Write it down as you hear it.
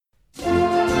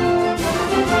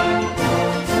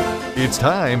It's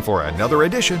time for another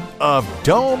edition of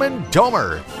Dome and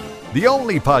Domer, the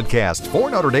only podcast for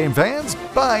Notre Dame fans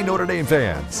by Notre Dame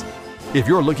fans. If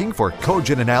you're looking for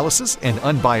cogent analysis and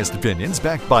unbiased opinions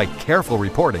backed by careful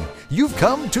reporting, you've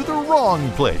come to the wrong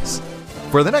place.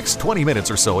 For the next 20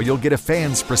 minutes or so, you'll get a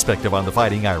fan's perspective on the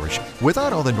Fighting Irish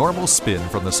without all the normal spin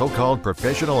from the so-called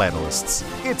professional analysts.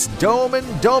 It's Dome and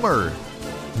Domer.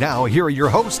 Now, here are your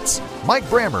hosts, Mike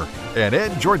Brammer and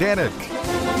Ed Jordanek.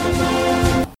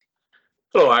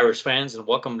 Hello, Irish fans, and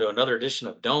welcome to another edition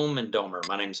of Dome and Domer.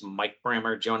 My name's Mike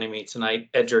Brammer. Joining me tonight,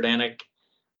 Ed Jordanek.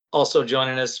 Also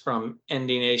joining us from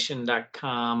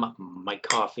ndnation.com, Mike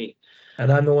Coffey.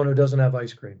 And I'm the one who doesn't have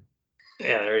ice cream.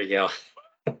 Yeah, there you go.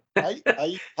 I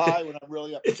eat pie when I'm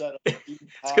really upset. It's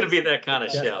going to be that kind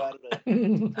of show.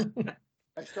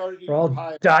 I started eating We're all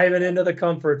pie. diving into the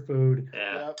comfort food.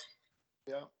 Yeah.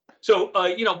 Yeah. So,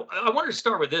 I wanted to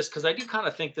start with this because I do kind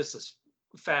of think this is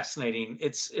fascinating.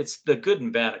 It's the good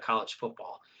and bad of college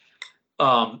football.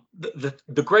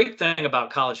 The great thing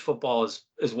about college football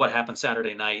is what happened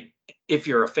Saturday night. If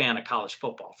you're a fan of college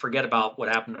football, forget about what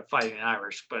happened to Fighting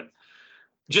Irish, but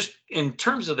just in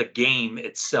terms of the game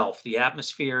itself, the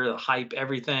atmosphere, the hype,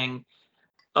 everything,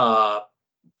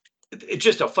 it's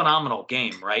just a phenomenal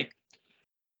game, right?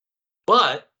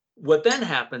 But what then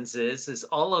happens is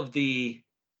all of the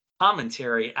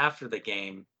commentary after the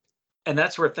game, and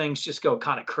that's where things just go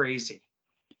kind of crazy.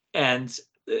 And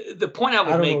the point I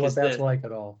would make is that's that like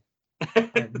at all.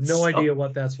 I have no idea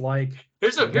what that's like.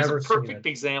 Here's a perfect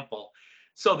example.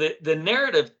 So the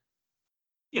narrative,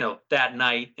 that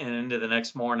night and into the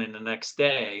next morning, the next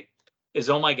day,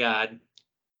 is, oh my God,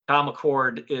 Kyle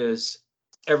McCord is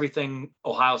everything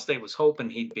Ohio State was hoping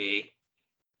he'd be.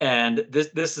 And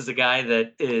this is a guy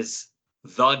that is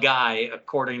the guy,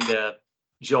 according to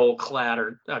Joel Klatt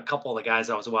or a couple of the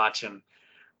guys I was watching.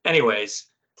 Anyways,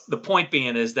 the point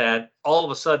being is that all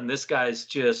of a sudden this guy's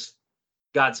just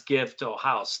God's gift to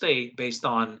Ohio State based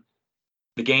on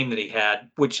the game that he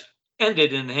had, which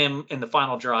ended in him in the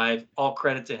final drive. All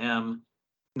credit to him,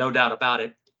 no doubt about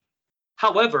it.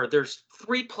 However, there's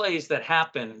 3 plays that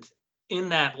happened in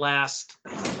that last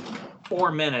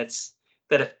 4 minutes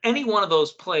that if any one of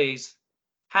those plays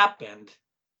happened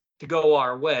to go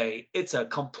our way, it's a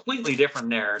completely different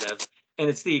narrative, and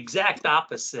it's the exact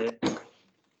opposite.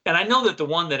 And I know that the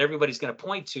one that everybody's going to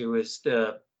point to is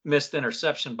the missed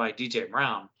interception by DJ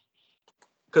Brown,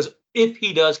 because if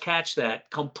he does catch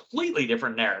that, completely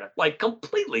different narrative, like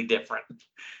completely different.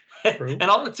 And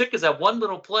all it took is that one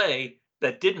little play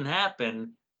that didn't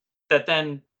happen, that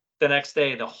then the next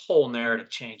day the whole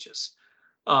narrative changes.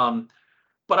 But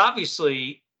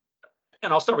obviously,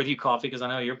 and I'll start with you, Coffee, because I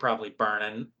know you're probably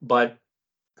burning, but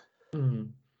I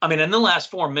mean, in the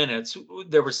last 4 minutes,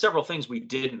 there were several things we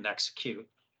didn't execute,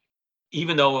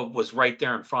 even though it was right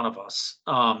there in front of us.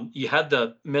 You had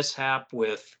the mishap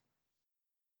with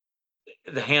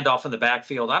the handoff in the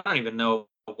backfield. I don't even know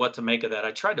what to make of that.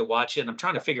 I tried to watch it, and I'm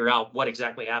trying to figure out what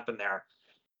exactly happened there.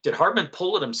 Did Hardman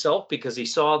pull it himself because he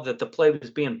saw that the play was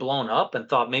being blown up and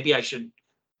thought maybe I should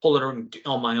pull it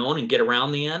on my own and get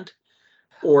around the end?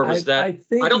 Or was I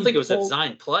don't think it was a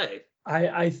design play.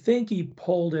 I think he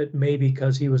pulled it maybe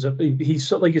because he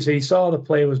saw, like you say, he saw the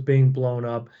play was being blown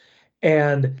up,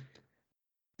 and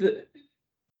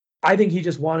I think he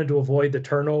just wanted to avoid the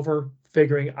turnover,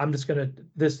 figuring I'm just gonna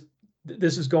this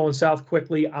is going south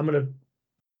quickly. I'm gonna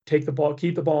take the ball,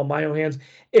 keep the ball in my own hands.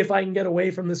 If I can get away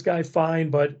from this guy,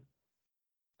 fine, but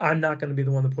I'm not going to be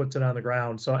the one that puts it on the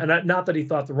ground. So, and not that he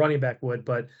thought the running back would,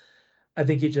 but I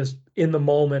think he just in the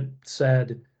moment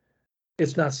said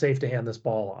it's not safe to hand this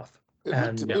ball off. It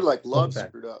looked to me like Love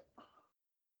screwed up.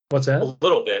 What's that? A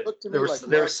little bit. There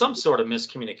was some sort of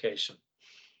miscommunication.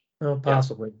 Oh,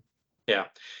 possibly. Yeah.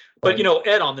 But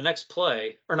Ed, on the next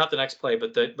play, or not the next play,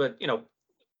 but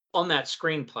on that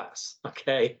screen pass,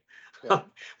 okay. Yeah.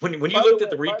 when you looked at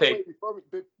the replay,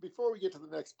 before we get to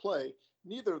the next play,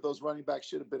 neither of those running backs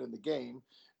should have been in the game.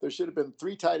 There should have been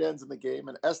 3 tight ends in the game,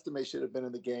 and Estime should have been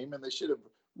in the game, and they should have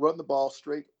run the ball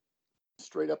straight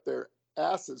up their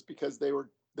asses because they were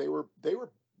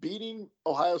beating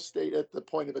Ohio State at the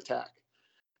point of attack.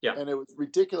 Yeah, and it was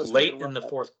ridiculous. Late in the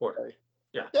fourth quarter.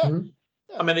 Yeah. Mm-hmm.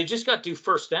 Yeah. I mean, they just got 2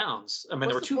 first downs. I mean,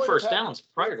 there were 2 first downs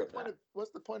prior to that. What's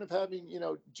the point of having,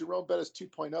 Jerome Bettis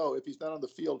 2.0 if he's not on the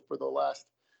field for the last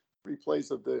 3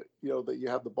 plays of the, that you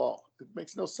have the ball? It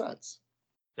makes no sense.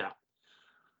 Yeah.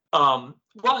 Well,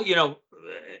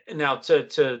 now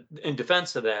to in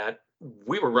defense of that,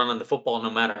 we were running the football no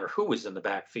matter who was in the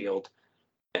backfield.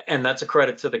 And that's a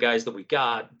credit to the guys that we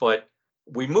got. But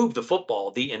we moved the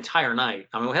football the entire night.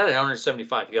 I mean, we had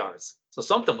 175 yards. So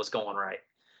something was going right.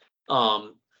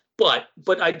 But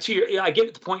I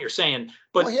get the point you're saying.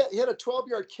 But well, he had a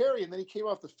 12-yard carry, and then he came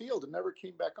off the field and never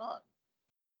came back on.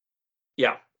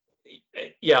 Yeah,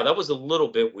 that was a little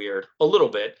bit weird. A little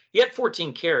bit. He had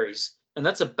 14 carries, and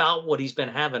that's about what he's been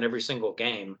having every single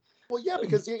game. Well, yeah,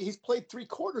 because he's played 3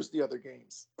 quarters the other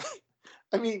games.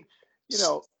 I mean,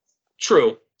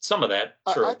 True. Some of that.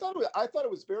 True. I thought it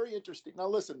was very interesting. Now,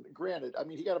 listen, granted, I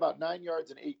mean, he got about 9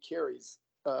 yards and 8 carries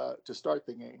to start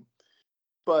the game,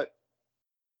 but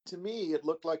to me, it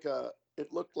looked like a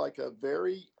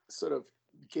very sort of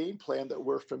game plan that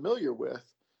we're familiar with.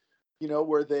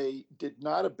 Where they did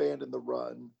not abandon the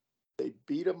run. They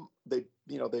beat him. They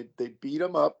beat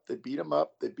him up. They beat him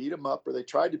up. They beat him up, or they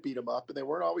tried to beat him up, and they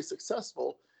weren't always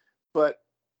successful. But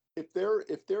if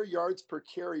their yards per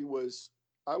carry was,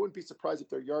 I wouldn't be surprised if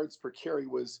their yards per carry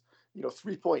was,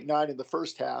 3.9 in the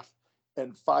first half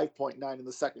and 5.9 in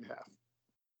the second half.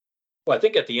 Well, I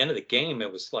think at the end of the game,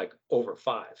 it was like over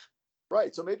 5.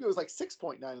 Right. So maybe it was like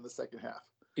 6.9 in the second half.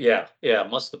 Yeah, it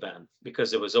must have been,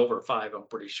 because it was over 5, I'm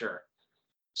pretty sure.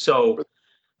 So,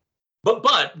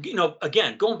 but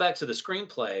again, going back to the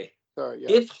screenplay,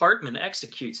 if Hartman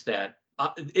executes that,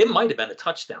 it might have been a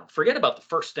touchdown. Forget about the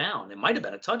first down. It might have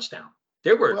been a touchdown.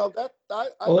 There were. Well,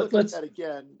 I looked at that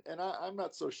again, and I'm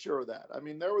not so sure of that. I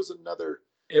mean, there was another.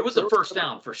 It was a first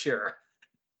down for sure.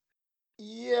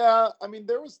 Yeah, I mean,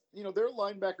 there was, their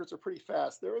linebackers are pretty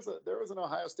fast. There was an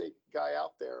Ohio State guy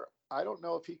out there. I don't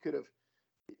know if he could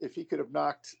have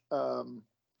knocked.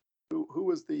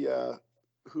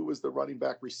 Who was the running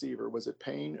back receiver? Was it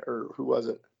Payne, or who was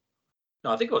it?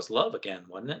 No, I think it was Love again,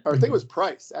 wasn't it? Or I think it was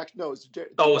Price. Actually, no, it was.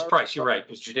 It was Price. You're right. It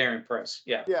was Jadarian Price.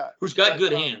 Yeah. Yeah. Who's got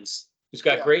good hands? Who's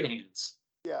got great hands?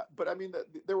 Yeah, but I mean,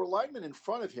 there were linemen in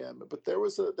front of him, but there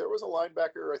was a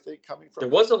linebacker, I think, coming from. There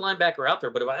was a linebacker out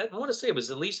there, but I want to say it was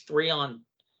at least 3 on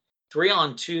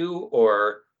 2,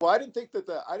 or. Well, I didn't think that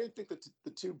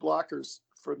the 2 blockers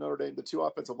for Notre Dame, the 2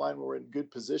 offensive linemen, were in good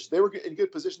position. They were in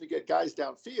good position to get guys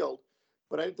downfield,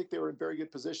 but I didn't think they were in very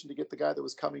good position to get the guy that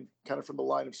was coming kind of from the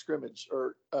line of scrimmage,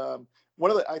 or I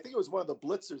think it was one of the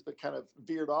blitzers that kind of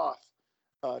veered off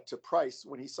to Price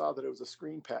when he saw that it was a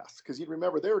screen pass, because you'd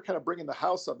remember they were kind of bringing the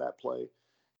house on that play.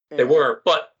 They were,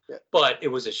 but it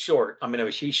was a short. I mean,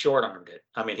 he short-armed it.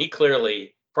 I mean, he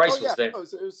clearly Price was there. It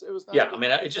was not. Yeah, I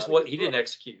mean, it's just what he didn't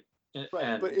execute.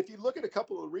 Right, but if you look at a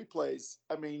couple of replays,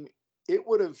 I mean, it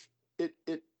would have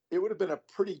been a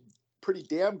pretty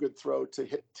damn good throw to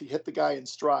hit the guy in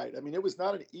stride. I mean, it was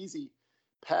not an easy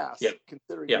pass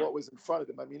considering what was in front of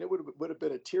him. I mean, it would have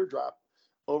been a teardrop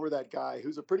over that guy,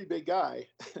 who's a pretty big guy,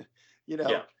 to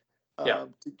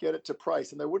get it to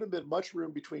Price. And there wouldn't have been much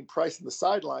room between Price and the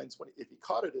sidelines if he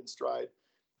caught it in stride.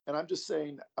 And I'm just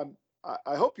saying,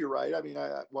 I hope you're right. I mean,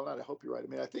 I hope you're right. I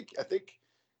mean, I think,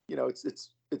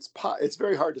 it's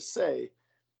very hard to say.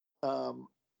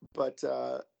 But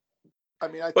I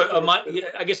mean, I think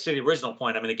I guess to the original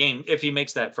point, I mean, the game, if he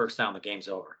makes that first down, the game's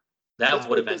over. That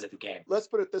would have ended the game. Let's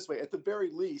put it this way. At the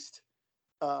very least,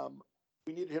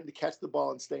 we needed him to catch the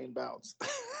ball and stay in bounds.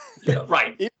 Yeah,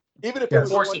 right. Even if it was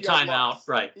force a timeout, loss.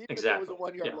 right? Even Exactly. If it was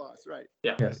a 1-yard loss, right?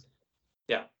 Yeah. Yes.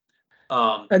 Yeah.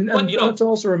 And let's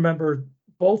also remember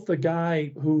both the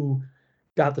guy who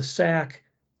got the sack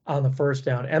on the first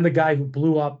down and the guy who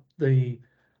blew up the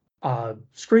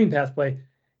screen pass play.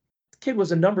 The kid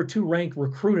was a number 2 ranked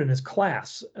recruit in his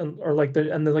class, the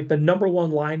number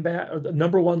 1 linebacker, or the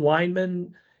number 1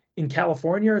 lineman in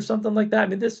California or something like that. I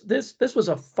mean, this was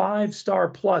a 5-star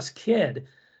plus kid.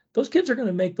 Those kids are going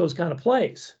to make those kind of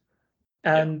plays.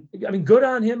 And I mean, good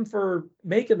on him for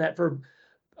making that, for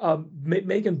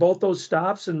making both those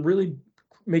stops and really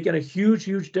making a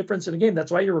huge difference in the game.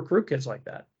 That's why you recruit kids like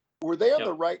that. Were they on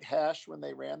the right hash when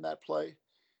they ran that play?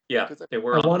 Yeah, they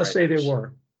were. I want to say they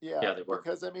were. Yeah, they were.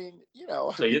 Because I mean,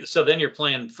 So then you're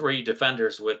playing 3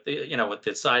 defenders with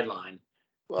the sideline.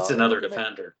 Well, it's another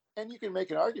defender. And you can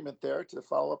make an argument there to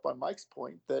follow up on Mike's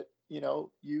point that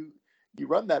you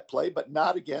run that play, but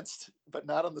not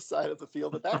on the side of the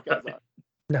field that guy's on.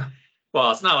 No.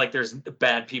 Well, it's not like there's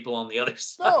bad people on the other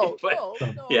side. No,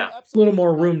 yeah, a little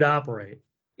more room to operate.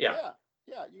 Yeah,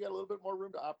 you got a little bit more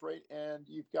room to operate, and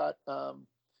you've got, but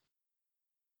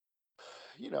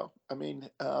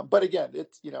again,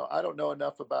 it's, I don't know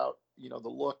enough about, the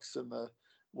looks and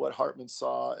what Hartman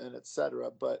saw and et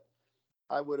cetera, but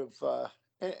I would have,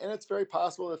 and it's very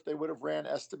possible if they would have ran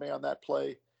Estime on that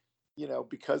play,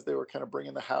 because they were kind of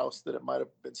bringing the house, that it might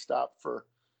have been stopped for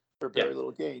very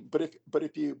little gain. But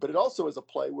it also is a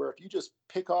play where if you just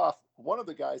pick off one of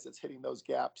the guys that's hitting those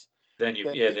gaps, then you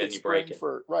break it.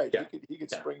 Yeah. He could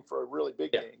spring for a really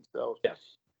big gain. So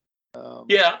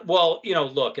well,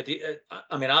 look at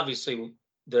I mean, obviously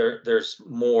there's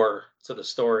more to the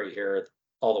story here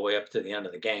all the way up to the end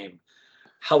of the game.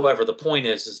 However, the point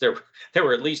is there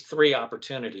were at least 3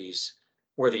 opportunities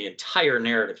where the entire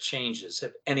narrative changes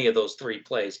if any of those 3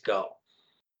 plays go.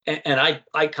 And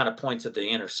I kind of point to the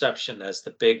interception as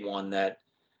the big one, that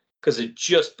because it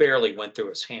just barely went through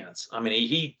his hands. I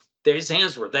mean, his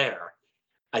hands were there.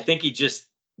 I think he just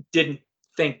didn't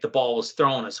think the ball was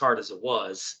thrown as hard as it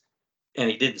was, and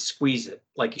he didn't squeeze it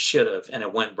like he should have, and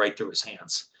it went right through his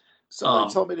hands.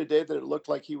 Somebody told me today that it looked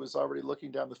like he was already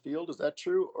looking down the field. Is that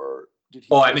true, or did he?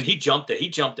 Oh, I mean, he jumped it. He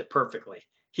jumped it perfectly.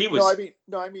 He was.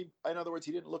 No, I mean, in other words,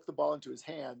 he didn't look the ball into his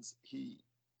hands. He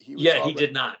was Yeah, he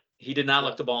did not. He did not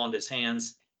look the ball into his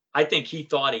hands. I think he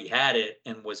thought he had it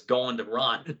and was going to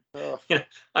run.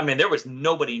 I mean, there was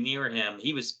nobody near him.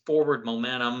 He was forward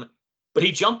momentum, but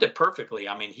he jumped it perfectly.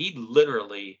 I mean, he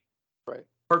literally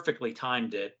perfectly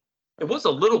timed it. It was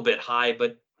a little bit high,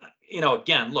 but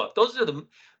again, look, those are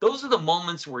the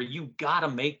moments where you got to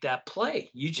make that play.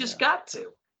 You just got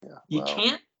to. Yeah. You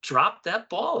can't drop that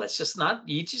ball. It's just not.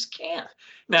 You just can't.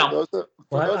 Now,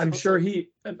 I'm sure he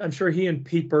and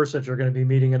Pete Bursich are going to be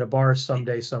meeting in a bar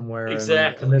someday somewhere.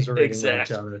 Exactly. And commiserating with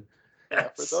each other.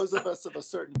 For those of us of a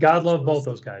certain God love both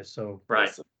those guys. So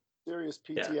some serious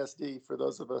PTSD for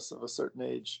those of us of a certain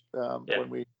age when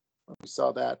we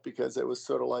saw that, because it was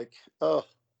sort of like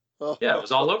yeah, it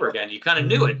was all over again. You kind of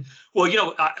knew it.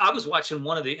 Well, I was watching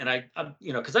one of the, and I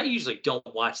because I usually don't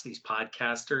watch these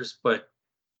podcasters, but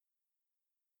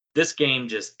this game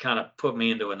just kind of put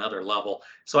me into another level.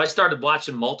 So I started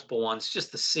watching multiple ones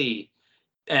just to see,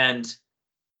 and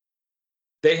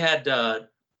they had it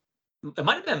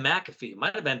might have been McAfee, it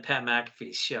might have been Pat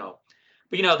McAfee's show,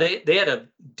 but they had a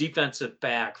defensive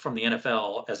back from the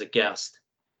NFL as a guest,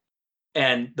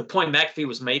 and the point McAfee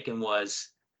was making was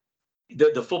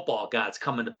the football gods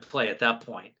come into play at that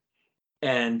point.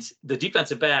 And the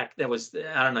defensive back that was,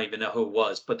 I don't even know who it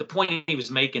was, but the point he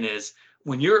was making is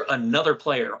when you're another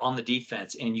player on the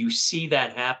defense and you see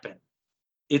that happen,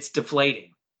 it's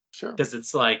deflating. Sure. Because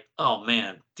it's like, oh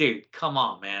man, dude, come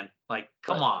on, man. Like,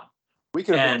 come on. We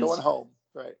could have been going home.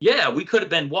 Right. Yeah, we could have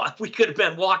been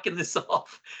walking this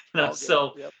off.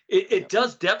 So it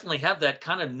does definitely have that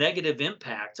kind of negative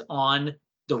impact on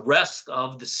the rest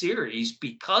of the series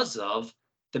because of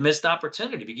the missed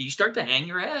opportunity. Because you start to hang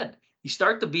your head. You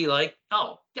start to be like,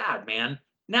 oh God, man,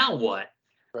 now what?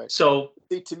 Right. So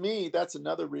to me, that's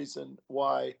another reason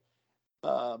why,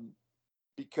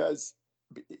 because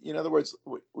in other words,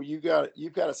 you've got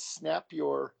to snap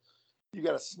your.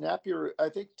 I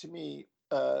think to me,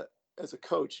 as a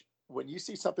coach, when you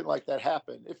see something like that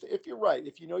happen, if you're right,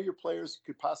 if your players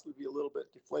could possibly be a little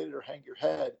bit deflated or hang your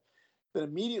head, then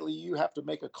immediately you have to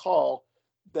make a call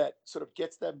that sort of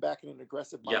gets them back in an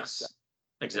aggressive mindset. Yes,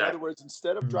 exactly. In other words,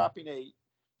 instead of dropping 8,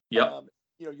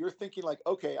 you're thinking like,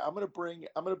 okay, I'm going to bring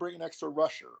an extra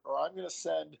rusher, or I'm going to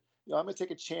send, I'm going to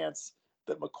take a chance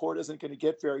that McCord isn't going to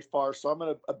get very far, so I'm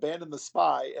going to abandon the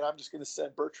spy and I'm just going to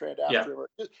send Bertrand after him, or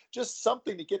just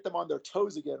something to get them on their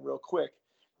toes again real quick.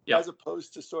 As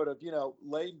opposed to sort of,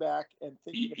 laying back and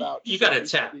thinking about. You got to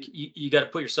attack. You got to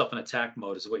put yourself in attack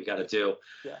mode is what you got to do.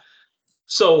 Yeah.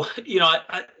 So,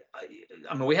 I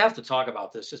mean, we have to talk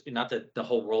about this. Just not that the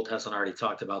whole world hasn't already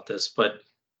talked about this, but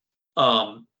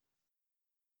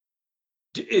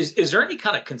is there any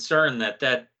kind of concern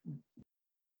that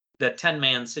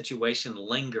 10-man situation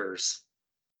lingers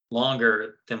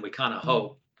longer than we kind of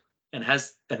hope and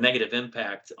has a negative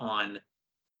impact on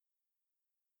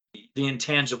the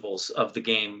intangibles of the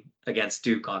game against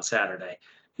Duke on Saturday?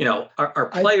 Our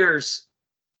players.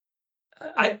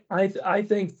 I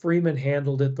think Freeman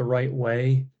handled it the right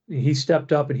way. He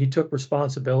stepped up and he took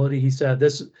responsibility. He said,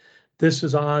 "This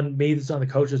is on me. This is on the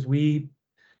coaches. We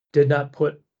did not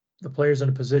put the players in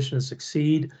a position to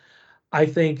succeed." I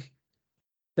think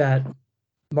that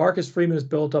Marcus Freeman has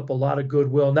built up a lot of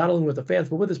goodwill, not only with the fans,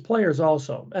 but with his players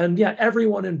also. And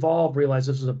everyone involved realized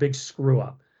this was a big screw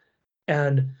up.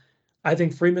 And I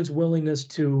think Freeman's willingness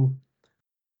to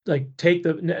take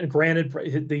granted,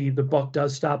 the buck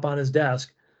does stop on his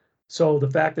desk. So the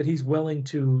fact that he's willing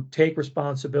to take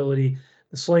responsibility,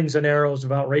 the slings and arrows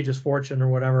of outrageous fortune or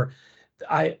whatever,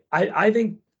 I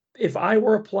think if I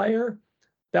were a player,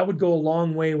 that would go a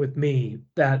long way with me.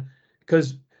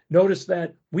 Because notice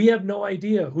that we have no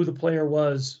idea who the player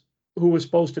was who was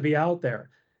supposed to be out there.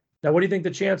 Now, what do you think the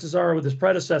chances are with his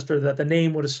predecessor that the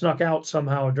name would have snuck out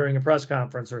somehow during a press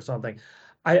conference or something?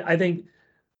 I think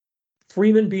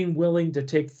Freeman being willing to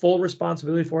take full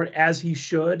responsibility for it, as he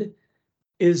should,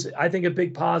 is, I think, a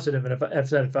big positive. And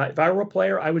if I were a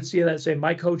player, I would see that and say,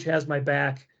 my coach has my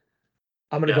back.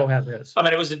 I'm going to go have his. I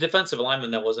mean, it was a defensive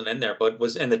lineman that wasn't in there, but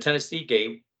was in the Tennessee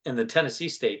game. In the Tennessee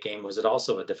State game, was it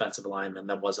also a defensive lineman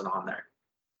that wasn't on there?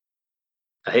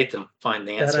 I hate to find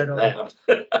the answer to that.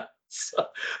 So,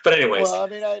 but anyways. Well, I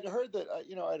mean, I'd heard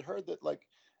that, like,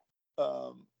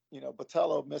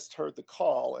 Botello misheard the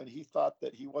call, and he thought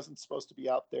that he wasn't supposed to be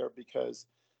out there because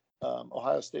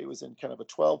Ohio State was in kind of a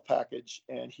 12 package,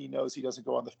 and he knows he doesn't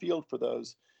go on the field for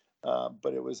those.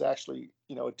 But it was actually,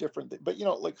 a different thing. But,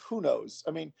 like, who knows?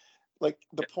 I mean, like,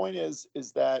 the point is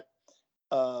that,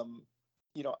 I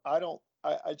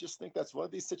just think that's one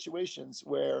of these situations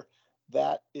where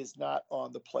that is not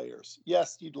on the players.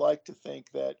 Yes, you'd like to think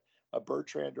that a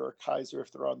Bertrand or a Kaiser,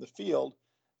 if they're on the field,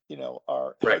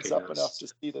 are heads up enough to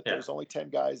see that there's only 10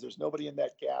 guys, there's nobody in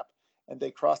that gap, and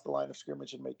they cross the line of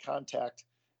scrimmage and make contact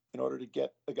in order to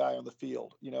get a guy on the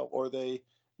field, or they,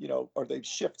 or they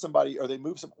shift somebody, or they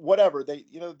move some, whatever they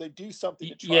do something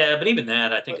to try. Yeah, but even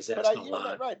that, I think is asking a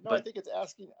lot. Right? No, I think it's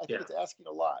asking. I think it's asking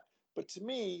a lot. But to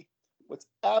me, what's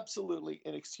absolutely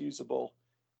inexcusable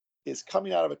is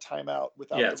coming out of a timeout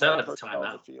without the right person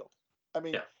on the field. I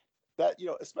mean, that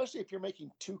especially if you're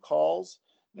making two calls.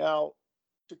 Now,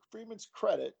 to Freeman's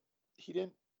credit, he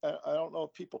didn't. I don't know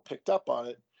if people picked up on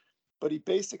it, but he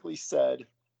basically said,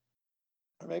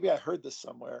 or maybe I heard this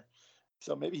somewhere,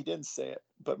 so maybe he didn't say it.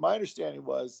 But my understanding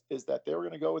is that they were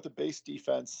going to go with the base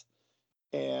defense,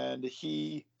 and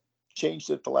he changed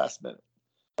it at the last minute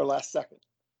or last second,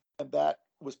 and that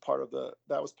was part of the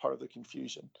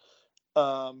confusion.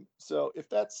 So if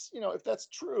that's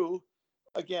true,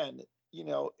 again,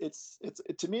 it's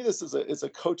to me, this is a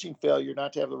coaching failure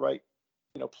not to have the right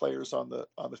players on the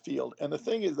field. And the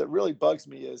thing is that really bugs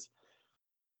me is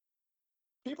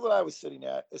people that I was sitting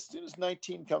at, as soon as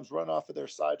 19 comes run off of their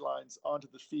sidelines onto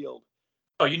the field.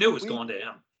 Oh, you knew it was going to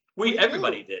him.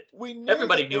 Everybody did. We knew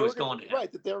everybody knew it was going to him.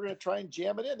 Right, that they were going to try and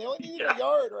jam it in. They only needed a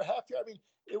yard or a half yard. I mean,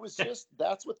 it was just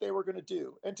that's what they were going to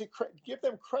do. And to give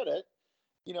them credit,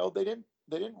 they didn't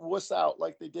wuss out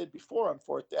like they did before on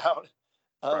fourth down.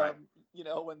 Right.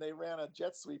 When they ran a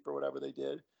jet sweep or whatever they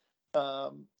did.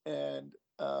 But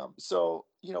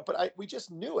we just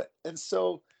knew it. And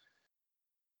so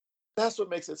that's what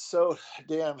makes it so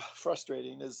damn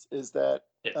frustrating is that,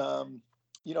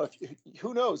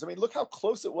 who knows? I mean, look how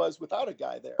close it was without a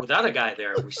guy there. Without a guy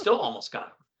there, we still almost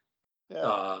got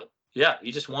him.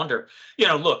 You just wonder,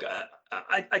 look,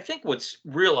 I think what's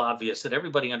real obvious that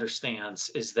everybody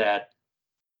understands is that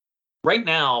right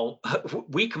now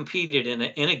we competed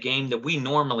in a game that we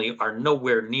normally are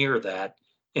nowhere near that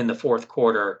in the fourth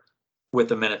quarter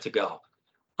with a minute to go.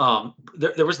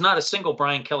 There was not a single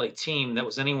Brian Kelly team that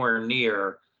was anywhere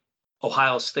near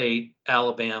Ohio State,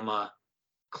 Alabama,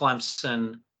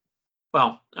 Clemson.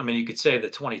 Well, I mean, you could say the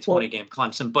 2020 game,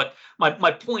 Clemson. But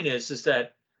my point is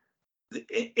that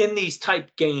in these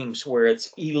type games where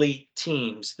it's elite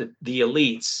teams, the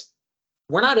elites,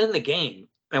 we're not in the game,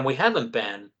 and we haven't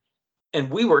been. And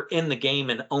we were in the game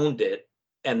and owned it,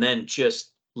 and then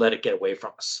just let it get away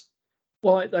from us.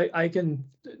 Well, I can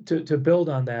to build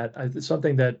on that. It's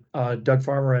something that Doug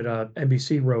Farmer at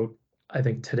NBC wrote, I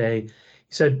think today.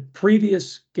 He said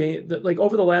previous game, like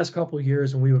over the last couple of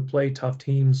years, when we would play tough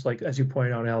teams, like as you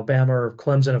pointed out, Alabama or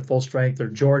Clemson at full strength or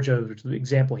Georgia, which is the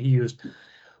example he used,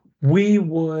 we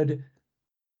would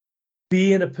want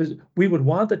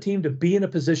the team to be in a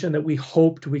position that we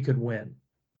hoped we could win.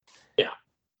 Yeah.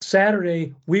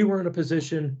 Saturday, we were in a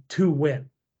position to win.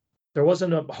 There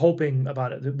wasn't a hoping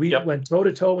about it. We went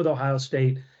toe-to-toe with Ohio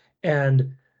State,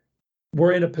 and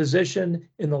we're in a position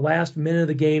in the last minute of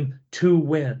the game to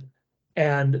win.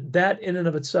 And that in and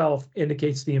of itself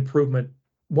indicates the improvement,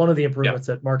 one of the improvements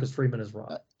that Marcus Freeman has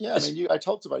run. I mean, I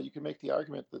told somebody you can make the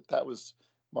argument that was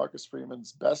Marcus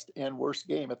Freeman's best and worst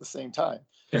game at the same time.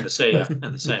 In the same.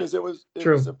 Because it was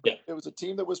a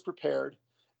team that was prepared.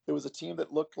 It was a team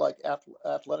that looked like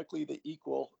athletically the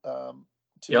equal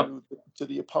to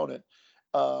the opponent.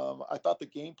 I thought the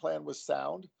game plan was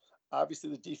sound. Obviously,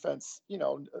 the defense,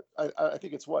 I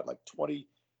think it's like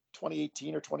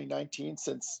 2018 or 2019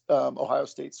 since Ohio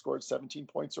State scored 17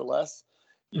 points or less.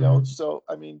 So,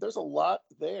 I mean, there's a lot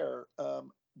there,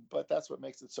 but that's what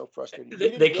makes it so frustrating.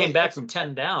 They came back from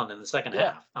 10 down in the second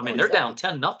half. I mean, they're down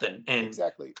 10-0 and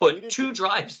put two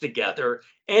drives together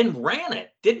and ran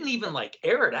it. Didn't even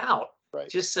air it out. Right.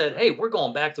 Just said, hey, we're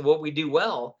going back to what we do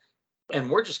well, and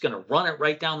we're just going to run it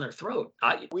right down their throat.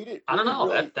 I don't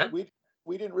know.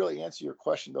 We didn't really answer your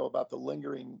question, though, about the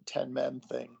lingering 10 men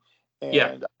thing.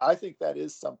 And I think that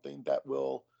is something that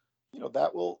will,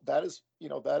 that is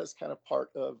kind of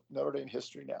part of Notre Dame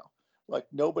history now. Like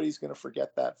nobody's going to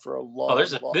forget that for a Oh, long,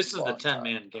 long, this is the long time.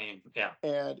 10-man game. Yeah.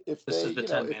 And if This they, is the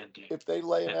 10-man game. if they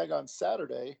lay an egg on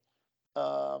Saturday,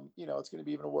 it's going to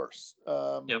be even worse.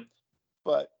 Yep.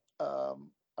 But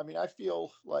I mean, I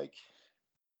feel like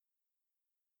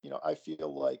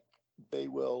they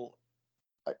will.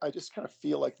 I just kind of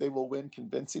feel like they will win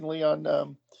convincingly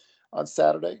on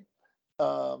Saturday.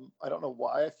 I don't know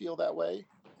why I feel that way.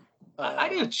 I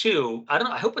do too. I don't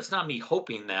know. I hope it's not me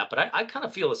hoping that, but I kind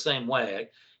of feel the same way.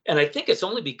 And I think it's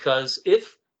only because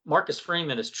if Marcus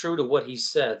Freeman is true to what he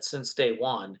said since day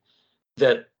one,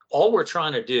 that all we're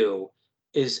trying to do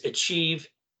is achieve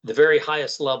the very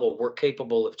highest level we're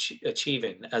capable of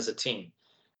achieving as a team.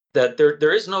 That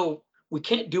there is no, we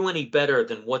can't do any better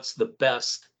than what's the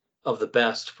best of the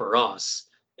best for us.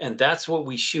 And that's what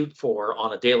we shoot for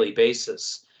on a daily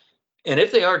basis. And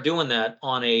if they are doing that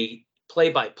on a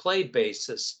play-by-play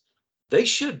basis, they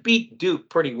should beat Duke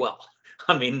pretty well.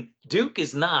 I mean, Duke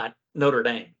is not Notre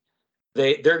Dame.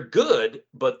 They're good,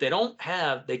 but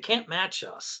they can't match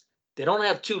us. They don't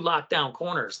have two lockdown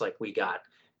corners like we got.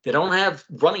 They don't have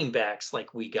running backs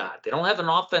like we got. They don't have an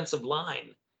offensive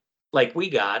line like we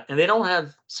got, and they don't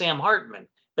have Sam Hartman.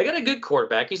 They got a good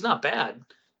quarterback. He's not bad.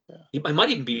 Yeah. He might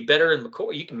even be better than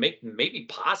McCoy. You can maybe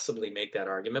possibly make that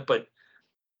argument, but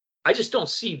I just don't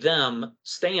see them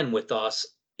staying with us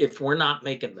if we're not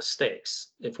making mistakes.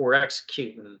 If we're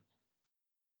executing,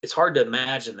 it's hard to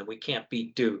imagine that we can't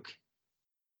beat Duke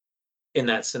in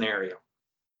that scenario.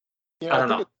 I don't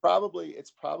know.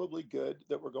 It's probably good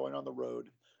that we're going on the road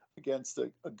against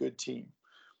a good team.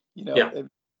 And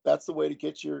that's the way to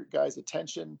get your guys'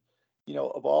 attention.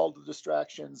 Of all the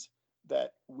distractions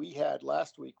that we had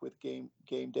last week with game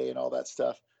day and all that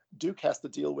stuff, Duke has to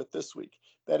deal with this week.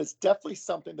 That is definitely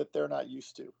something that they're not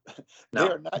used to. They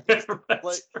are not used to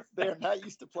They are not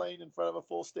used to playing in front of a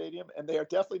full stadium, and they are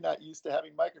definitely not used to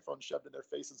having microphones shoved in their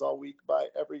faces all week by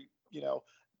every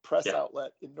press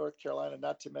outlet in North Carolina.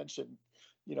 Not to mention,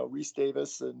 Reese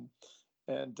Davis and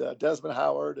Desmond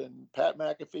Howard and Pat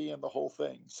McAfee and the whole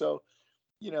thing. So,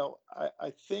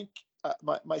 I think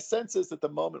my sense is that the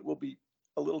moment will be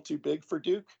a little too big for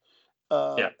Duke,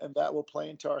 and that will play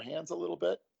into our hands a little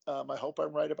bit. I hope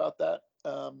I'm right about that.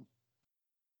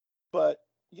 But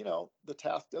the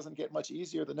task doesn't get much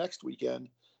easier the next weekend.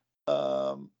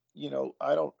 I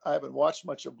haven't watched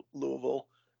much of Louisville,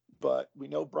 but we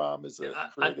know Braum is they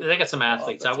got some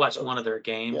athletes. I watched one of their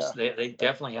games. Yeah. They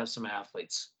definitely have some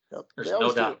athletes. Yep. There's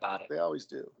no doubt about it. They always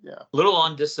do. Yeah. A little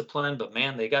undisciplined, but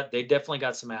man, they definitely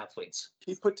got some athletes.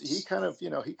 He kind of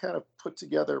put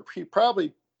together. He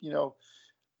probably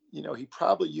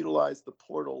utilized the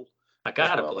portal. I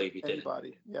gotta believe he did.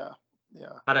 Yeah.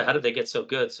 How did they get so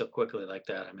good so quickly like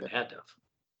that? I mean, they had to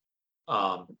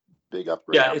have. Big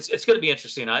upgrade. Yeah, it's going to be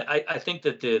interesting. I think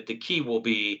that the key will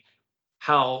be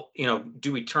how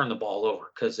do we turn the ball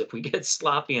over? Because if we get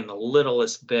sloppy in the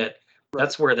littlest bit,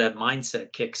 that's where that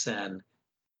mindset kicks in,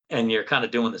 and you're kind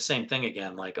of doing the same thing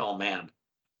again. Like, oh man,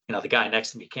 the guy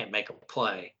next to me can't make a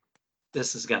play.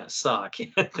 This is gonna suck.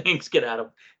 Things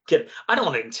I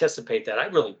don't anticipate that. I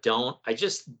really don't.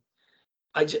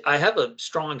 I have a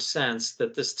strong sense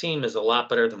that this team is a lot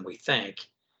better than we think.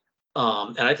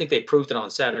 And I think they proved it on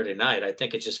Saturday night. I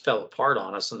think it just fell apart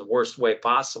on us in the worst way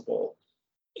possible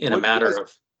in a matter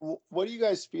of. What do you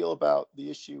guys feel about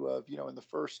the issue of, in the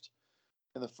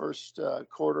first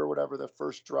quarter, whatever, the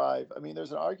first drive? I mean,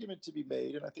 there's an argument to be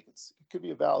made, and I think it could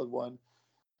be a valid one,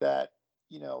 that,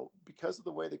 because of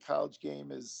the way the college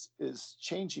game is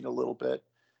changing a little bit,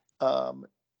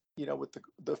 with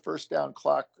the first down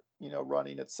clock,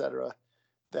 running, et cetera,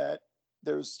 that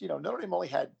there's, Notre Dame only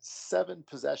had 7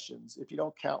 possessions, if you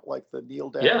don't count like the kneel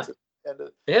downs.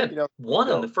 And one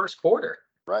in the first quarter.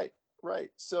 Right.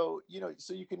 So,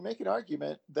 so you can make an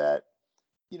argument that,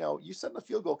 you send the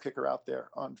field goal kicker out there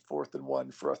on 4th and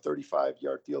 1 for a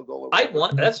 35-yard field goal.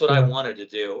 That's what I wanted to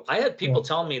do. I had people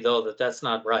tell me though that that's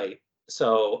not right.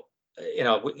 So,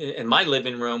 in my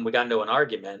living room, we got into an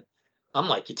argument. I'm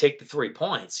like, you take the 3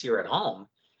 points, you're at home.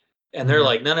 And they're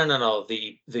like, no.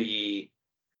 The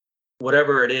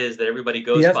whatever it is that everybody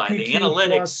goes by, the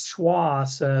analytics.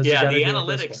 The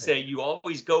analytics say you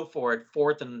always go for it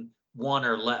 4th and 1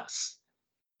 or less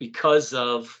because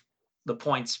of the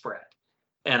point spread.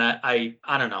 And I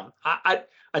don't know. I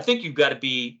think you've got to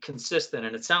be consistent.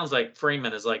 And it sounds like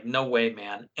Freeman is like, no way,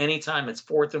 man. Anytime it's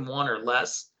 4th and 1 or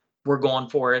less, we're going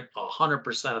for it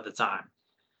 100% of the time.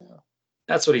 Yeah.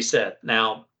 That's what he said.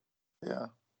 Now,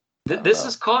 this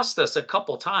has cost us a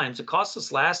couple times. It cost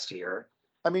us last year.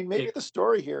 I mean, maybe the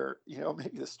story here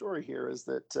is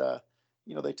that,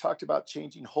 they talked about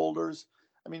changing holders.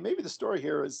 I mean, maybe the story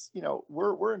here is,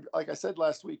 we're like I said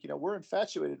last week, we're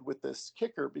infatuated with this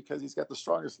kicker because he's got the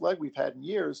strongest leg we've had in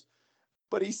years,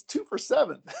 but he's 2 for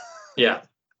 7. Yeah.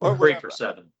 Or 3 for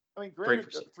 7. I mean,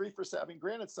 granted, 3 for 7. I mean,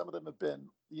 granted, some of them have been,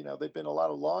 they've been a lot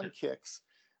of long kicks,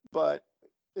 but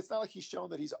it's not like he's shown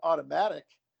that he's automatic.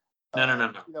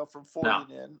 No. From 40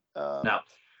 and in. No.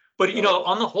 But,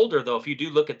 on the holder, though, if you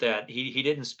do look at that, he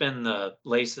didn't spin the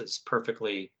laces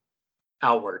perfectly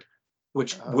outward,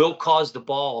 which will cause the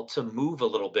ball to move a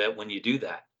little bit when you do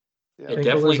that. Yeah. It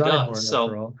definitely does.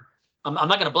 So I'm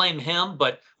not going to blame him,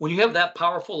 but when you have that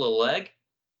powerful a leg,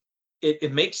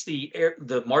 it makes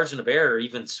the margin of error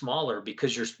even smaller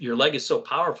because your leg is so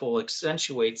powerful,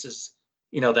 accentuates this,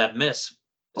 that miss,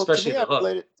 especially the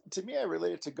hook. To me, I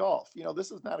relate it to golf.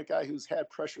 This is not a guy who's had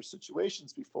pressure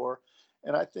situations before.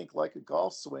 And I think like a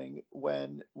golf swing,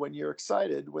 when you're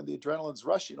excited, when the adrenaline's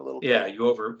rushing a little bit. Yeah, you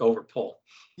over pull.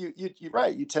 You're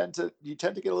right. You tend to get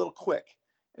a little quick.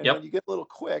 And when you get a little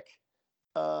quick,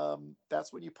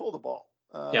 that's when you pull the ball.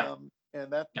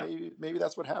 And that maybe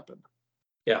that's what happened.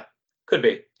 Yeah, could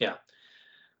be. Yeah.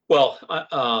 Well,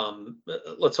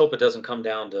 let's hope it doesn't come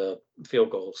down to field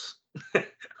goals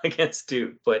against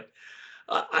Duke. But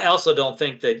I also don't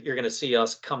think that you're going to see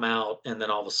us come out and then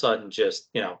all of a sudden just,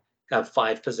 have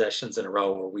 5 possessions in a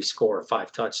row where we score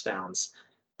 5 touchdowns.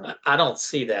 I don't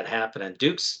see that happening.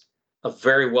 Duke's a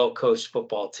very well-coached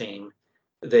football team.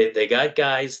 They got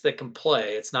guys that can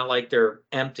play. It's not like they're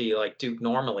empty like Duke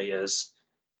normally is.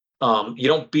 You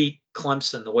don't beat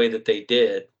Clemson the way that they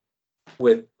did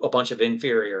with a bunch of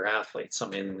inferior athletes. I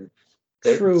mean,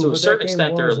 true, to a certain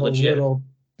extent, they're legit.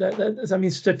 I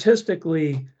mean,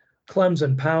 statistically,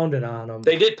 Clemson pounded on them.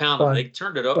 They did pound them. They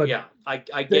turned it up. Yeah, I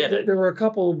get it. There were a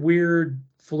couple of weird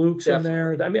flukes in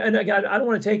there. I mean, and again, I don't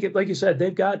want to take it, like you said,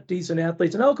 they've got decent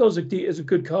athletes, and Elko's is a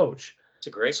good coach. It's a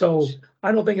great coach. So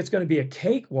I don't think it's going to be a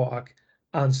cakewalk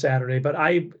on Saturday, but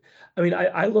I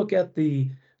look at the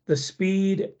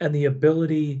speed and the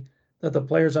ability that the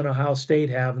players on Ohio State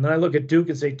have, and then I look at Duke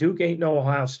and say, Duke ain't no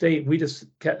Ohio State. We just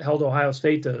held Ohio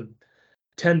State to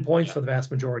 10 points for the vast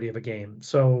majority of a game.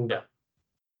 So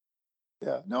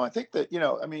yeah, no, I think that,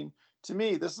 I mean, to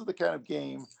me, this is the kind of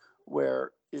game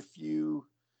where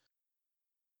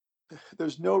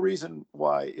there's no reason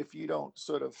why, if you don't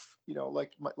sort of,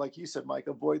 like you said, Mike,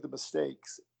 avoid the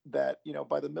mistakes that,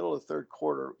 by the middle of the third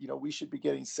quarter, we should be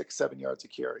getting 6-7 yards a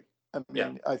carry. I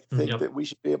mean, I think that we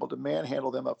should be able to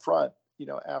manhandle them up front,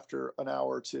 after an hour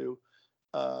or two.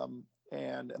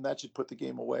 And that should put the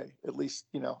game away. At least,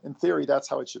 in theory, that's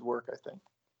how it should work, I think.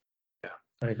 Yeah,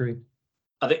 I agree.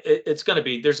 I think there's going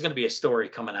to be a story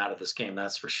coming out of this game,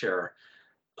 that's for sure.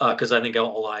 Because I think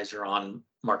all eyes are on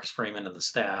Marcus Freeman and the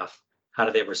staff. How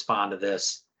do they respond to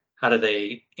this? How do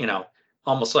they,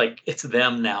 almost like it's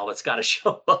them now that's got to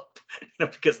show up,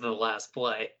 because of the last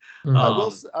play.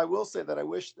 I will say that I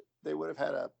wish they would have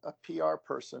had a PR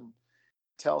person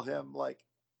tell him, like,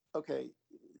 okay,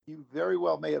 you very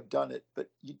well may have done it, but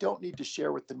you don't need to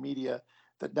share with the media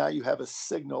that now you have a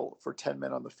signal for 10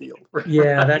 men on the field.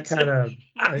 Yeah, that kind of,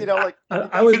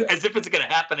 I was as if it's going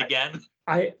to happen again.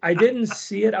 I didn't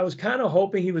see it. I was kind of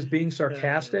hoping he was being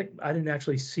sarcastic. I didn't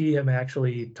actually see him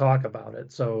actually talk about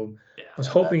it. So I was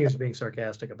hoping he was being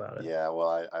sarcastic about it. Yeah,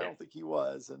 well, I don't think he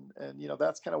was. And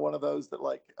that's kind of one of those that,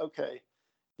 like, okay,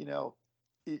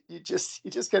 you just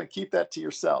got to keep that to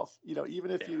yourself,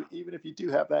 even if you do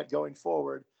have that going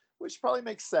forward, which probably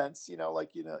makes sense,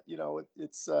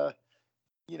 it's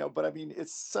but I mean,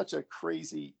 it's such a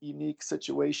crazy, unique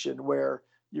situation where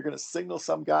you're going to signal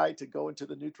some guy to go into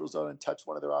the neutral zone and touch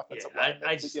one of their offensive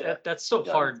linemen. That's so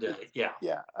hard to,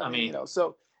 I mean,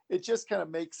 so it just kind of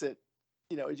makes it,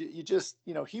 you just,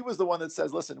 he was the one that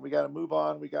says, listen, we got to move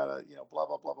on. We got to, blah,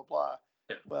 blah, blah, blah, blah.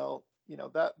 Yeah. Well,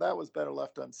 that was better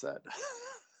left unsaid.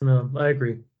 No, I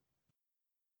agree.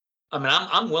 I mean,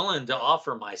 I'm willing to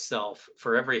offer myself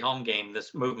for every home game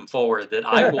this moving forward that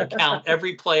I will count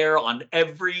every player on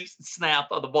every snap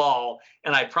of the ball,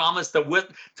 and I promise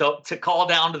to call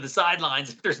down to the sidelines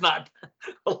if there's not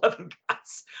 11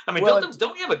 guys. I mean,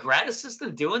 don't you have a grad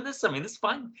assistant doing this? I mean, this is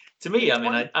fine to me. I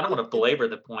mean, I don't want to belabor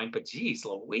the point, but geez,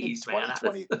 Louise, man.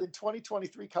 In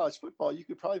 2023 college football, you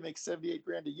could probably make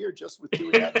 $78,000 a year just with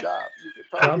doing that job. You could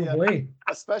probably be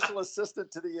a special assistant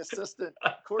to the assistant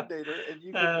coordinator, and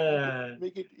you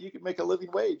could make a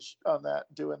living wage on that,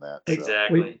 doing that.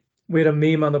 Exactly. We had a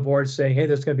meme on the board saying, hey,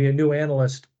 there's going to be a new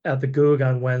analyst at the Goog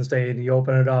on Wednesday, and you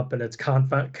open it up and it's count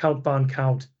von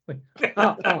count. Like,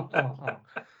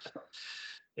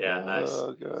 Yeah, nice.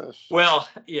 Oh gosh. Well,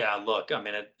 yeah. Look, I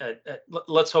mean,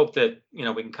 let's hope that we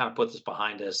can kind of put this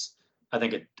behind us. I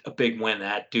think a big win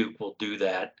at Duke will do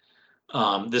that.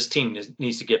 This team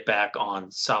needs to get back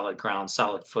on solid ground,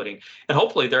 solid footing, and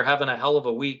hopefully they're having a hell of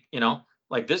a week.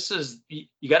 Like this is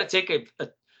you got to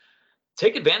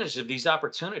take advantage of these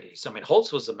opportunities. I mean,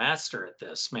 Holtz was a master at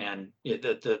this, man.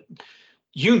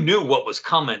 You knew what was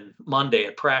coming Monday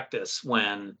at practice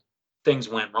when things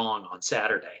went wrong on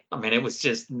Saturday. I mean, it was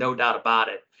just no doubt about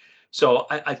it. So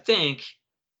I think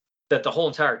that the whole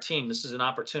entire team, this is an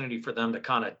opportunity for them to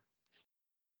kind of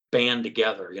band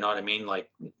together. You know what I mean? Like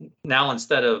now,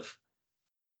 instead of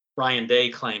Ryan Day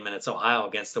claiming it's Ohio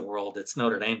against the world, it's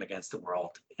Notre Dame against the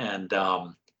world. And,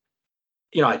 I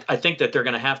think that they're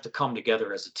going to have to come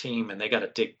together as a team, and they got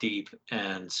to dig deep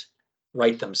and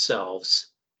right themselves.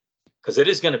 Because it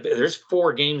is going to be, there's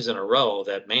 4 games in a row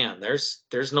that, man, there's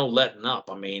no letting up.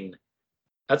 I mean,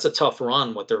 that's a tough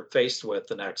run what they're faced with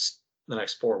the next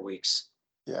 4 weeks.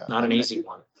 Yeah, Not an easy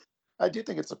one. I do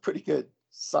think it's a pretty good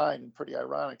sign and pretty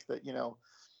ironic that,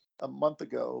 a month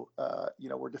ago,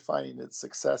 we're defining its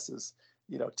success as,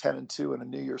 10-2 in a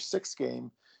New Year's Six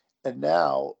game. And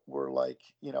now we're like,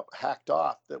 hacked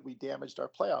off that we damaged our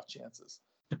playoff chances.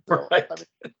 So, Right. I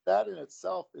mean, that in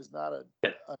itself is not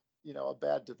a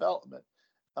bad development.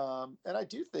 And I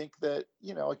do think that,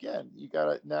 again, you got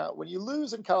to now when you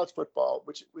lose in college football,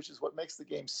 which is what makes the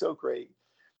game so great,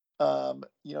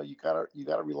 you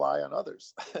gotta rely on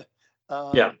others.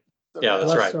 Yeah. So Yeah, that's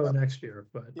Less right. so next year,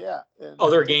 but yeah.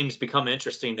 Other games become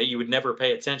interesting that you would never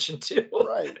pay attention to.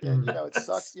 Right. And, it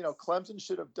sucks. Clemson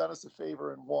should have done us a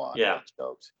favor and won. Yeah. They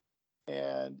choked.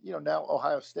 And, now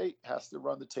Ohio State has to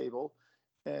run the table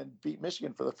and beat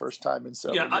Michigan for the first time in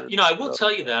several years. I will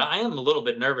tell you that I am a little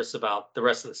bit nervous about the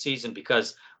rest of the season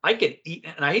because I could eat,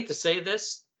 and I hate to say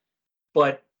this,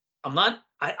 but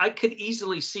I could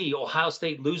easily see Ohio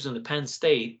State losing to Penn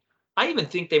State. I even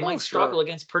think they might struggle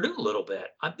against Purdue a little bit.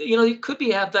 You could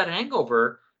have that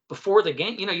hangover before the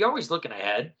game. You're always looking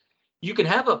ahead. You can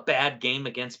have a bad game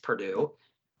against Purdue,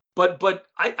 but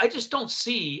I just don't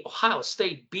see Ohio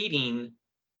State beating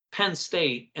Penn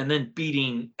State and then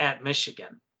beating at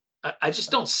Michigan. I just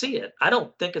don't see it. I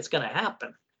don't think it's going to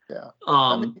happen. Yeah.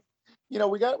 Um,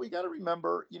 we got to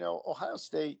remember, Ohio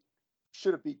State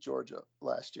should have beat Georgia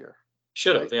last year.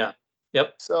 Should have, right? Yeah.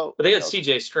 Yep. So, but they had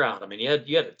C.J. Stroud. I mean, you had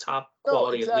a top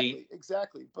quality elite.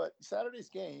 Exactly. But Saturday's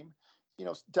game,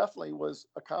 definitely was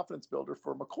a confidence builder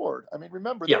for McCord. I mean,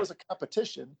 remember there was a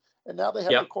competition, and now they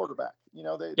have their quarterback.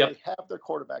 They have their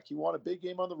quarterback. He won a big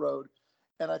game on the road,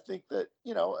 and I think that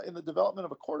in the development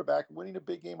of a quarterback, winning a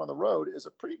big game on the road is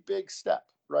a pretty big step,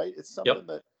 right? It's something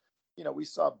that we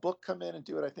saw Book come in and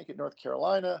do it. I think at North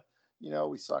Carolina.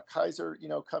 We saw Kaiser,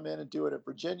 come in and do it at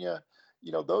Virginia.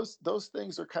 Those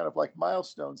things are kind of like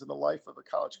milestones in the life of a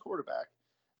college quarterback.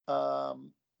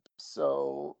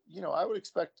 So, I would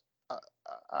expect,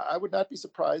 I would not be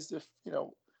surprised if,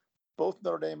 both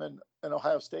Notre Dame and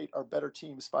Ohio State are better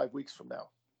teams 5 weeks from now.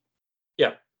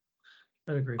 Yeah.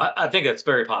 I agree. I think that's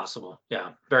very possible.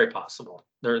 Yeah, very possible.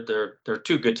 They're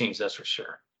 2 good teams, that's for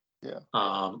sure. Yeah.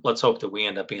 Let's hope that we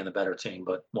end up being the better team,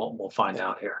 but we'll find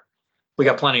out here. We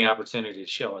got plenty of opportunity to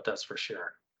show it, that's for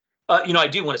sure. I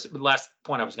do want to. The last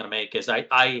point I was going to make is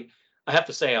I have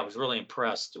to say I was really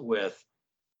impressed with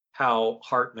how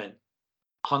Hartman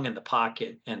hung in the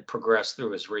pocket and progressed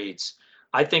through his reads.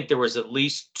 I think there was at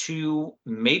least 2,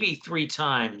 maybe 3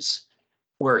 times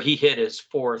where he hit his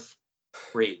 4th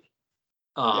read,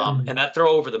 and that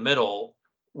throw over the middle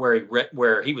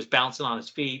where he was bouncing on his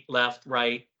feet, left,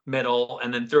 right, middle,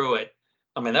 and then threw it.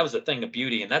 I mean, that was a thing of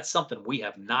beauty, and that's something we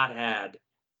have not had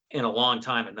in a long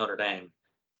time at Notre Dame.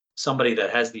 Somebody that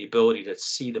has the ability to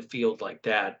see the field like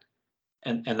that,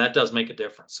 and that does make a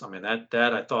difference. I mean,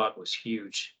 that I thought was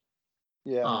huge.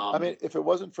 Yeah, I mean, if it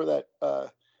wasn't for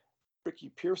that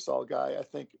Ricky Pearsall guy, I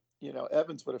think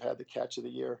Evans would have had the catch of the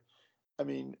year. I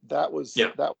mean, that was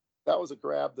that was a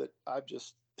grab that I've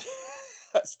just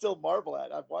I still marvel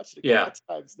at. I've watched it a couple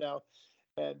of times now,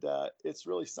 and it's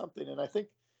really something. And I think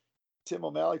Tim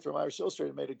O'Malley from Irish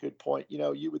Illustrated made a good point.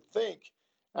 You would think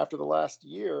after the last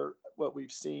year, what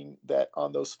we've seen, that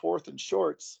on those 4th and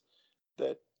shorts,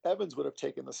 that Evans would have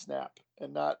taken the snap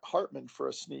and not Hartman for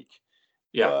a sneak.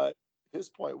 Yeah. But his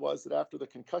point was that after the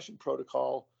concussion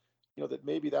protocol, that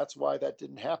maybe that's why that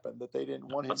didn't happen, that they didn't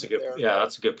want him there. Yeah,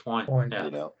 that's a good point.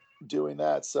 Yeah. Doing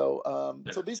that. So,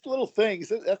 so these little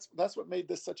things, that's what made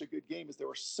this such a good game, is there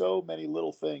were so many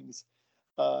little things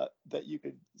that you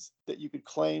could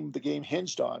claim the game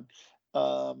hinged on,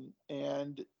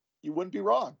 and you wouldn't be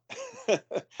wrong.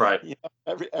 Right.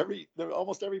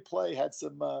 Almost every play had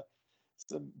some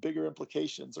bigger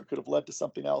implications, or could have led to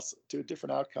something else, to a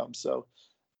different outcome. So,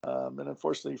 and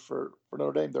unfortunately for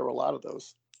Notre Dame, there were a lot of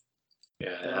those.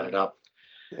 Yeah, it added up.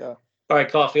 Yeah. All right,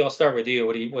 Coffee, I'll start with you.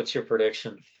 What's your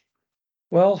prediction?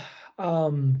 Well, I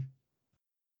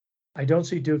don't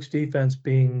see Duke's defense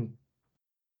being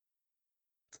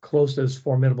close to as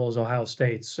formidable as Ohio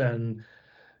State's. And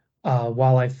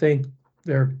while I think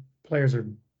their players are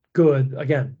good,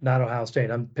 again, not Ohio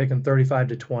State. I'm picking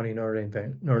 35-20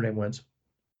 Notre Dame wins.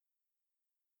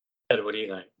 Ed, what do you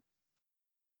think?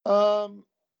 I'm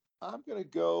gonna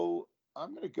go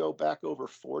back over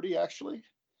 40 actually,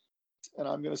 and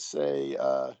I'm gonna say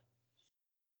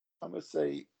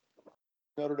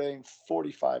Notre Dame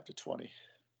 45-20.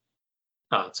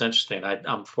 Oh, it's interesting.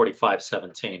 I'm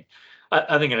 45-17.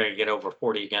 I think they're going to get over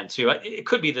 40 again too. It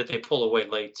could be that they pull away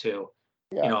late too.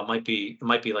 Yeah. It might be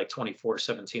like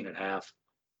 24-17 and a half,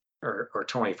 or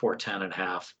 24-10 and a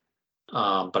half.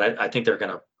 But I think they're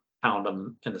going to pound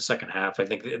them in the second half. I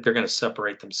think they're going to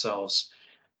separate themselves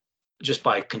just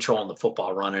by controlling the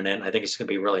football, running it. I think it's going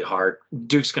to be really hard.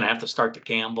 Duke's going to have to start to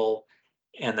gamble,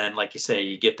 and then, like you say,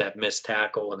 you get that missed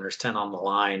tackle, and there's 10 on the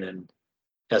line, and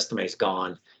Estime's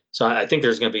gone. So I think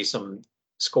there's going to be some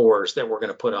scores that we're going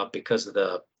to put up because of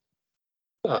the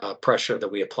pressure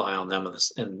that we apply on them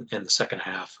in the second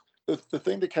half. The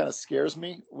thing that kind of scares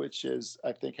me, which is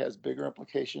I think has bigger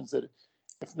implications, that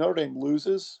if Notre Dame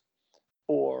loses,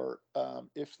 or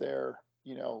if they're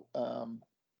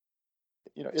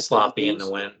if sloppy in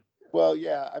the win. Well,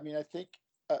 yeah, I mean, I think,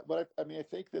 I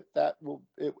think that will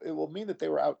mean that they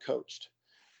were outcoached,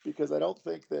 because I don't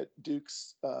think that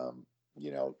Duke's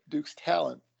Duke's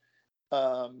talent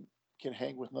can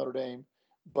hang with Notre Dame,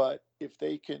 but if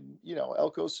they can,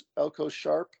 Elko's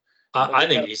sharp. I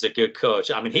think he's a good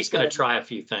coach. I mean, he's going to try a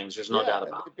few things. There's no doubt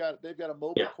about it. They've got a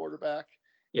mobile quarterback.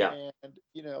 Yeah. And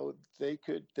they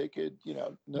could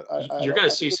you're going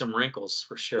to see some wrinkles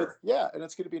for sure. And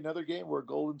it's going to be another game where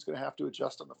Golden's going to have to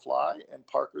adjust on the fly, and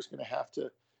Parker's going to have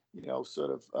to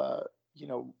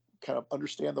kind of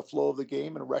understand the flow of the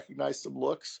game and recognize some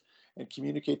looks and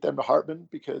communicate them to Hartman,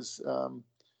 because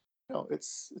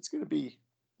it's going to be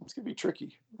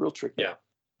tricky, real tricky. Yeah.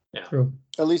 True.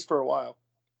 At least for a while.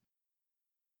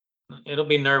 It'll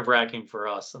be nerve-wracking for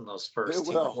us in those first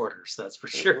two quarters, that's for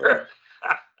sure.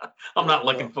 I'm not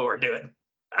looking forward to it.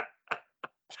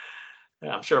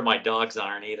 I'm sure my dogs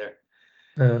aren't either.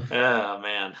 Oh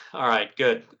man. All right,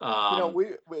 good. We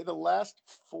in the last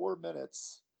 4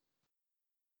 minutes,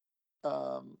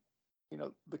 the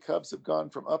Cubs have gone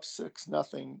from up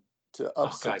 6-0 to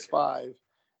up 6-5.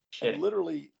 And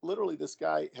literally this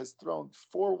guy has thrown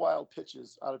 4 wild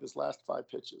pitches out of his last 5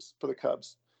 pitches for the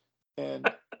Cubs. And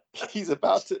he's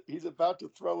about to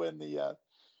throw in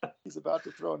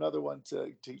another one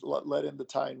to let in the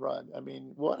tying run. I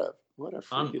mean, what a freaking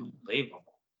unbelievable.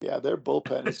 Yeah, their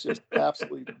bullpen is just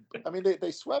absolutely. I mean,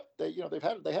 they swept. They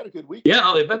had a good week. Yeah,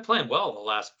 no, they've been playing well the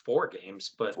last 4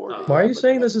 games. But why are you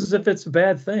saying this as if it's a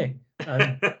bad thing?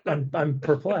 I'm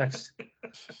perplexed.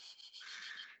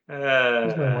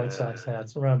 There's my White Sox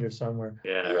hats around here somewhere.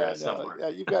 Yeah, somewhere. Yeah,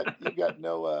 you've got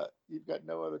no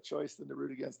other choice than to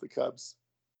root against the Cubs.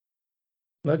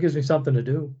 That gives me something to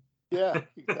do. Yeah,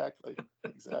 exactly.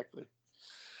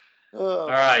 All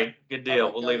right, good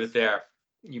deal. We'll leave it there.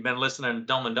 You've been listening to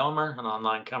Dome and Domer, an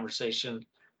online conversation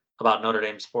about Notre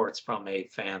Dame sports from a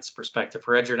fan's perspective.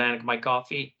 For Ed Jordanek, Mike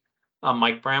Coffey, I'm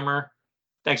Mike Brammer.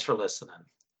 Thanks for listening.